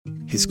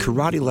His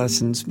karate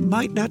lessons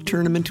might not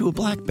turn him into a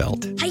black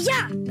belt.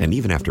 Hi-ya! And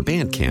even after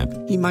band camp,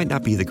 he might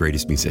not be the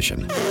greatest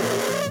musician.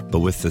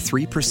 But with the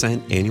 3%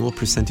 annual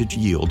percentage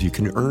yield you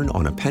can earn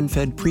on a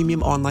PenFed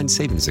premium online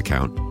savings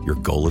account, your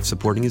goal of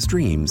supporting his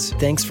dreams...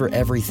 Thanks for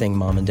everything,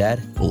 Mom and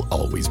Dad. ...will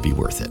always be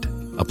worth it.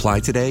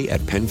 Apply today at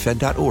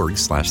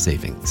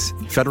PenFed.org/savings.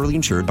 Federally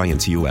insured by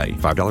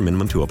NCUA. $5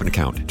 minimum to open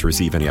account. To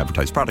receive any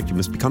advertised product, you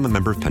must become a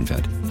member of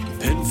PenFed.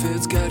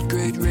 PenFed's got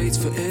great rates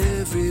for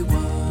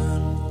everyone.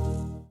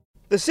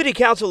 The City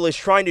Council is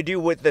trying to do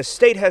what the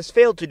state has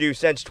failed to do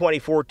since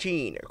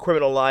 2014,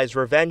 criminalize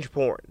revenge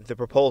porn. The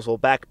proposal,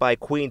 backed by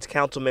Queens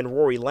Councilman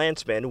Rory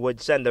Landsman, would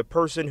send the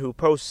person who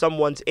posts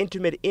someone's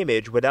intimate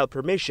image without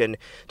permission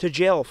to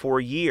jail for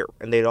a year,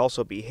 and they'd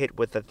also be hit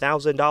with a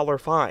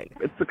 $1,000 fine.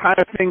 It's the kind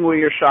of thing where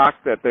you're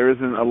shocked that there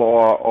isn't a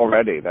law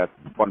already that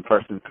one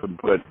person could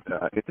put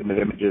intimate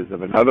images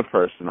of another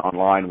person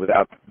online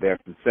without their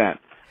consent.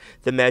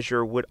 The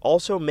measure would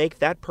also make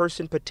that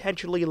person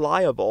potentially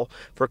liable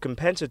for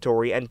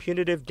compensatory and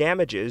punitive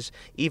damages,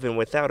 even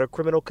without a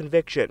criminal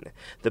conviction.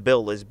 The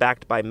bill is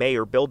backed by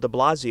Mayor Bill de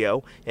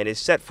Blasio and is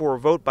set for a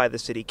vote by the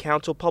City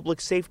Council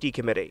Public Safety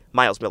Committee.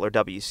 Myles Miller,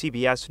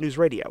 WCBS News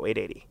Radio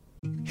 880.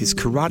 His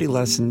karate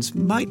lessons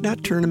might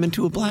not turn him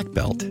into a black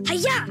belt.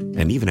 Hi-ya!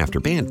 And even after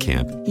band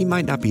camp, he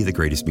might not be the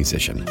greatest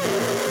musician.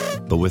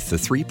 But with the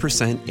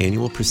 3%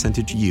 annual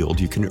percentage yield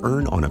you can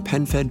earn on a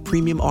PenFed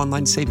premium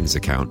online savings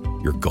account,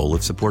 your goal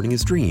of supporting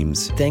his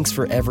dreams... Thanks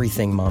for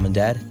everything, Mom and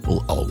Dad.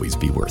 ...will always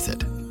be worth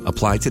it.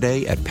 Apply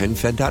today at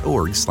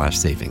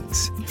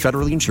PenFed.org/savings.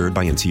 Federally insured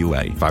by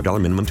NCUA.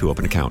 $5 minimum to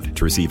open account.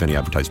 To receive any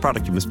advertised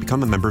product, you must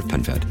become a member of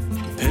PenFed.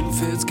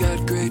 PenFed's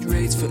got great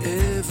rates for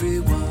everyone.